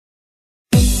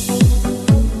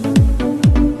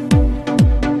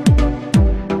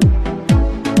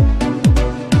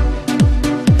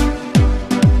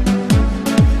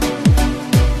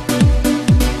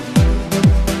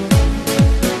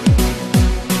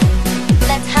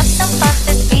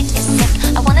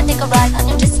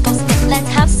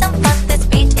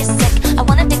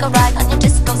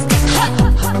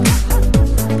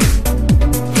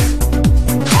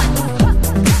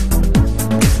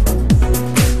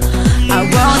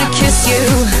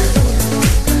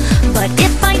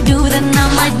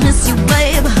you,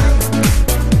 babe.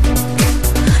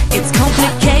 It's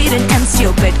complicated and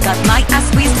stupid. Got my ass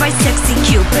squeezed by sexy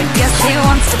Cupid. Guess he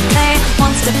wants to play,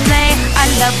 wants to play. I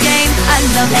love game, I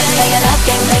love game. Let's play a love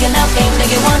game, play a love game. Do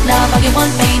you want love or you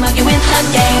want fame? Are you in the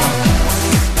game?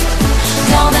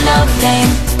 Know the love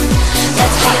game.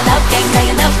 Let's play a love game, play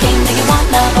a love game. Do you want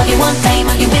love or you want fame?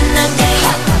 Are you in the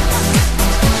game?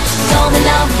 Know the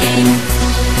love game.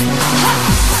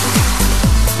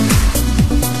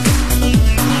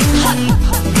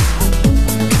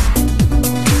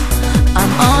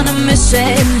 I'm on a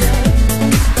mission,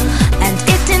 and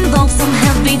it involves some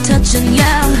heavy touching,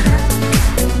 yeah.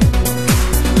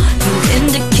 You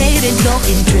indicated your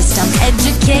interest, I'm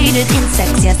educated in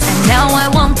sex, yes. And now I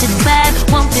want it bad,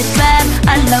 want it bad.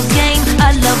 I love game,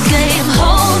 I love game.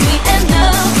 Hold me and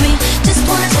love me, just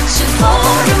wanna touch you for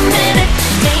a minute.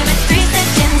 Name it 3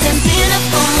 seconds and feel it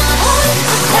for my heart.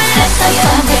 Let's play a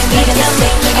love game, play a love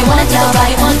game. Do you wanna love,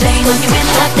 I want fame, are you in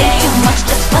that game? Too much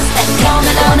just fuss and count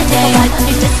alone a day. I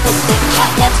need disco stick.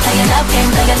 Let's play a love game,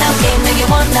 play a love game. Do you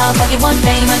want love, or you want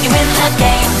fame, are you in that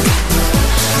game?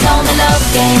 Know the love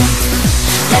game.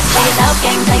 Let's play a love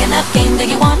game, play a love game. Do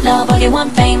you want love, or you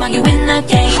want fame, are you in that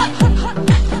game?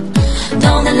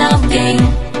 Know the love game.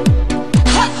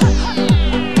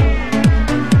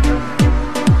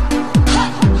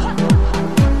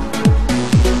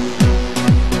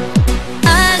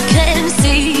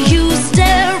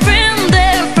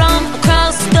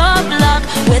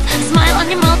 Smile on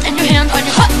your mouth and your hand on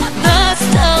your heart. The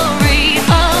story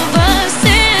of us,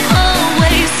 it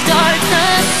always starts the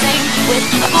same, with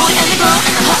a boy and a girl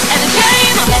and a heart and a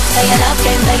game. Let's play a love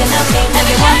game, play a love game. Do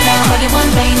you want love or you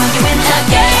want fame? Are you in that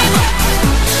game?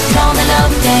 Know the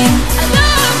love game.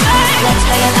 Let's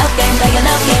play a love game, play a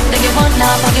love game. Do you want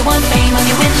love or you want fame? Are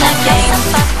you in that game?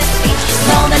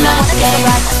 Know the love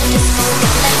game.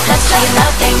 Let's play a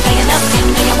love game, play a love game.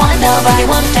 Do you want love or you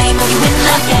want fame? Are you in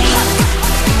that game?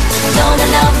 Know the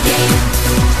love game.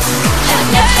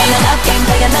 Let's play a love game,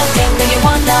 play a love game. Do you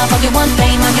want love or you want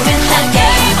fame? Are you in that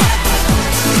game?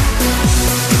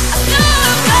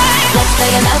 Let's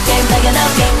play a love game, play a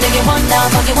love game. Do you want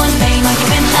love or you want fame? Are you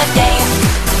in that game?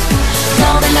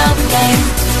 Know the love game.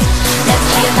 Let's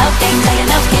play a love game, play a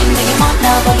love game. Do you want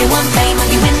love or you want fame? Are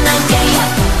you in that game?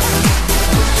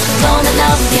 Know the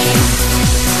love game.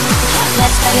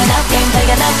 Let's play a love game, play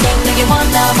a love game. Do you want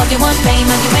love or you want fame?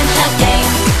 Are you in that game?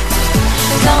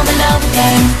 Know the love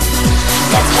game.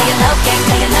 Let's play a love game,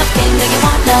 play a love game. Do you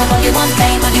want love or you want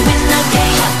fame? Are you in that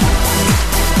game?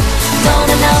 Know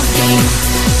the love game.